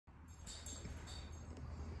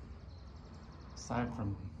aside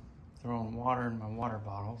from throwing water in my water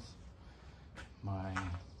bottles, my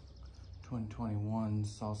 2021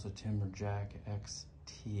 Salsa Timberjack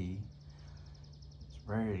XT is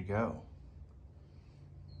ready to go.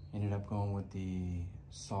 Ended up going with the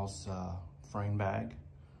Salsa frame bag.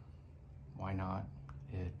 Why not?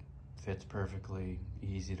 It fits perfectly,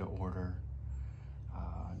 easy to order.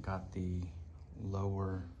 Got the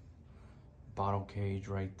lower bottle cage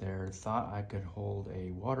right there. Thought I could hold a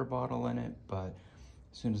water bottle in it, but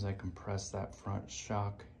as soon as I compressed that front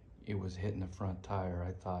shock, it was hitting the front tire.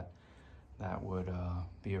 I thought that would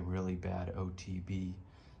be a really bad OTB.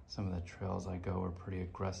 Some of the trails I go are pretty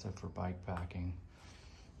aggressive for bikepacking.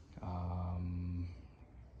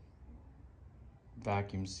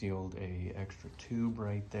 Vacuum sealed a extra tube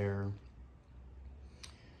right there.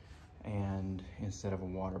 And instead of a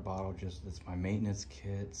water bottle, just it's my maintenance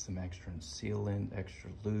kit, some extra sealant, extra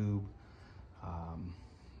lube,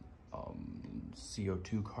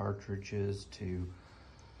 CO2 cartridges to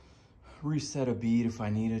reset a bead if I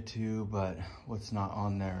needed to. But what's not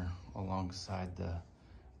on there alongside the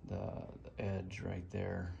edge right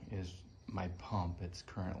there is my pump. It's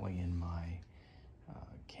currently in my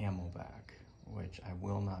Camelback, which I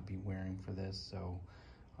will not be wearing for this, so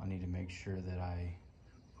I'll need to make sure that I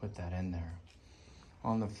put that in there.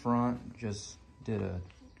 On the front, just did a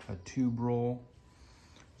tube roll,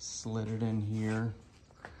 slid it in here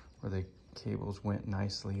where the cables went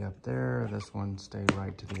nicely up there. This one stayed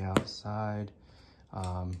right to the outside.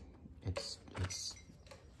 It's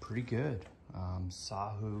pretty good.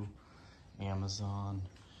 Sahu, Amazon,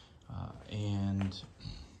 and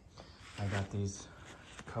I got these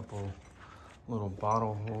couple little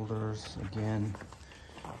bottle holders, again,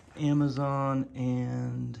 Amazon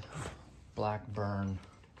and Blackburn.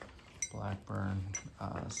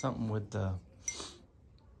 Something with the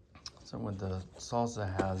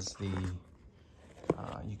Salsa has the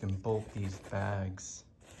you can bolt these bags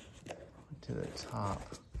to the top.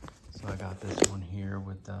 So I got this one here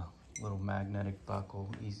with the little magnetic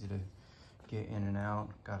buckle, easy to get in and out.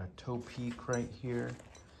 Got a toe peak right here,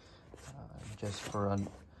 just for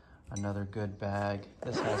another good bag.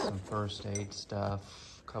 This has some first aid stuff,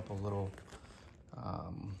 a couple little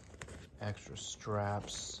extra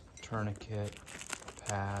straps, tourniquet,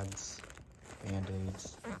 pads,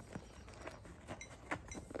 band-aids.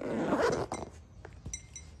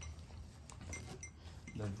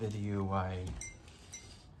 The video I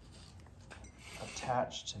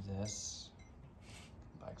attached to this,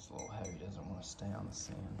 the bike's a little heavy, doesn't want to stay on the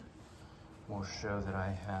sand, will show that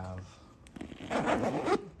I have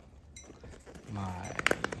my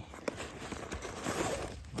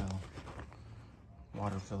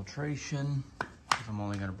water filtration, because I'm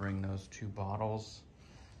only going to bring those 2 bottles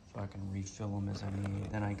so I can refill them as I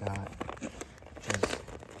need. Then I got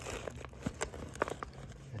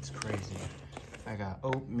it's crazy. I got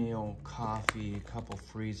oatmeal, coffee, a couple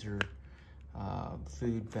freezer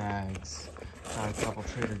food bags, got a couple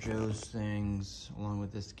Trader Joe's things, along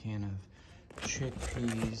with this can of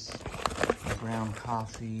chickpeas, ground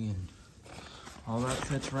coffee, and all that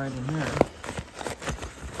fits right in there.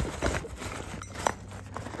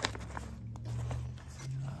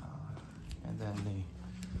 And then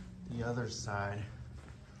the other side,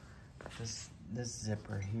 this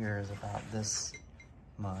zipper here is about this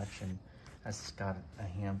much, and that's got a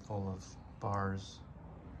handful of bars.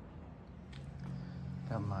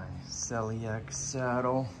 Got my Celiac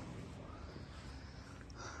saddle.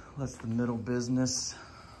 Lets the middle business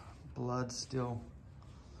blood still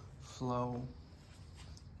flow.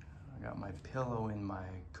 I got my pillow in my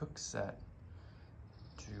cook set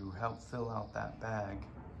to help fill out that bag.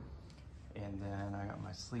 And then I got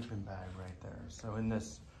my sleeping bag right there. So in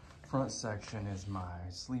this front section is my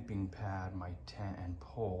sleeping pad, my tent, and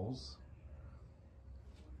poles.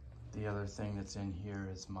 The other thing that's in here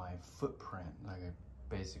is my footprint. Like, I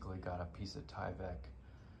basically got a piece of Tyvek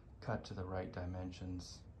cut to the right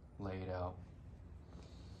dimensions, laid out,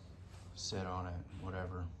 sit on it,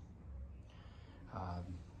 whatever.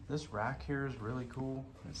 This rack here is really cool.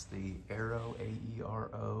 It's the AERO,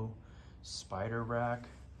 A-E-R-O spider rack.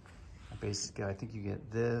 Basically, I think you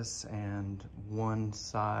get this and one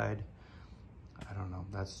side, I don't know,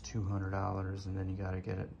 that's $200, and then you gotta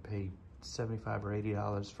pay $75 or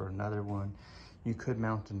 $80 for another one. You could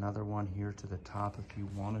mount another one here to the top if you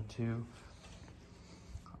wanted to.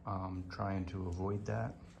 Trying to avoid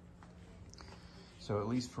that. So at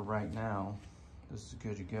least for right now, this is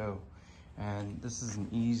good to go. And this is an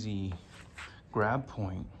easy grab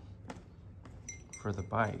point for the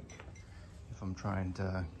bike if I'm trying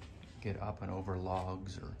to get up and over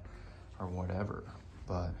logs or whatever.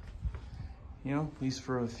 But you know, at least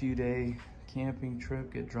for a few day camping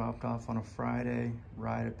trip, get dropped off on a Friday,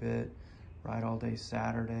 ride a bit, ride all day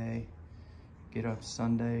Saturday, get up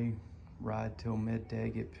Sunday, ride till midday,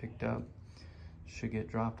 get picked up. Should get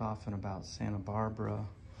dropped off in about Santa Barbara.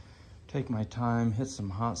 Take my time, hit some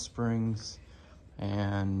hot springs,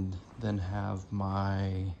 and then have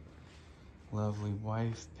my lovely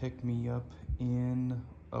wife pick me up in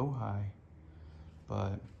Ojai.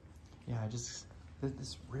 But yeah, this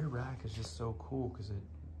rear rack is just so cool because it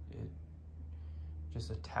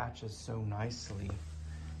just attaches so nicely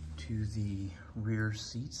to the rear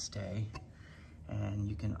seat stay. And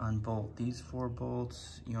you can unbolt these 4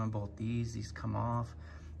 bolts, you unbolt these come off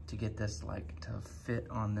to get this like to fit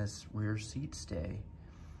on this rear seat stay.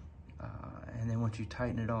 And then once you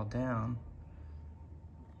tighten it all down,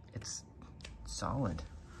 it's solid.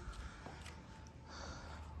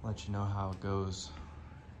 Let you know how it goes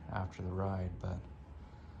after the ride, but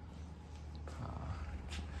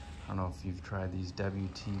I don't know if you've tried these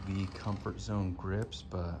WTB Comfort Zone grips,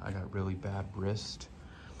 but I got really bad wrist.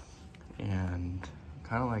 And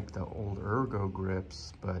kind of like the old Ergo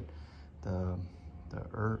grips, but the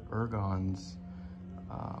Ergons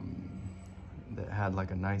that had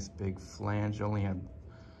like a nice big flange, only had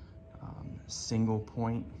single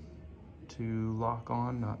point to lock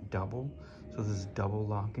on, not double. So this is double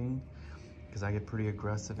locking because I get pretty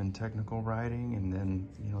aggressive in technical riding, and then,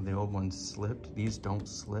 you know, the old ones slipped. These don't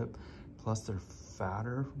slip, plus they're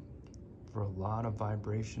fatter for a lot of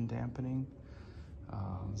vibration dampening.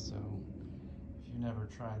 So if you've never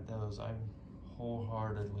tried those, I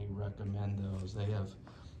wholeheartedly recommend those. They have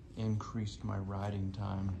increased my riding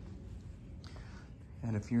time.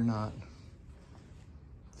 And if you're not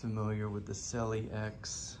familiar with the Selly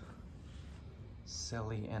X,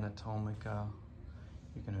 Selly Anatomica,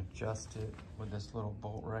 you can adjust it with this little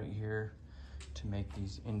bolt right here to make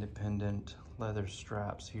these independent leather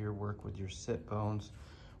straps here work with your sit bones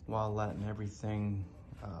while letting everything,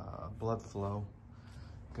 blood flow,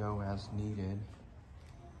 go as needed.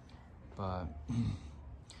 But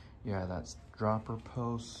yeah, that's dropper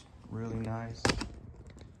post, really nice.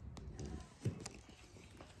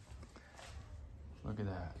 Look at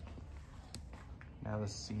that. Now the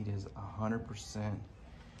seat is 100%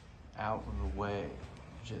 out of the way,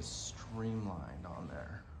 just streamlined on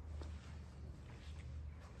there.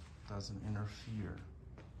 Doesn't interfere.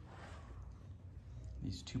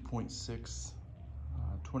 These 2.6,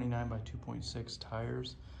 29 by 2.6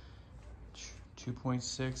 tires,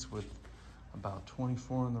 2.6 with about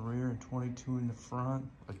 24 in the rear and 22 in the front.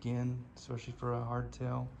 Again, especially for a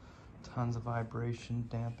hardtail, tons of vibration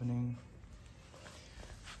dampening.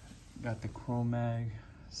 Got the Chromag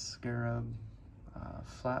Scarab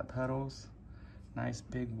flat pedals, nice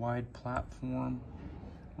big wide platform,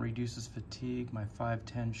 reduces fatigue. My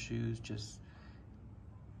 510 shoes just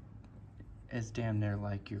is damn near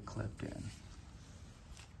like you're clipped in.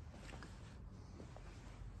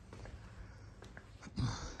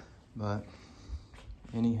 But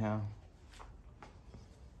anyhow,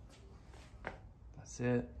 that's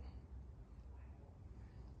it.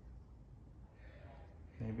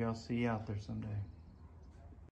 Maybe I'll see you out there someday.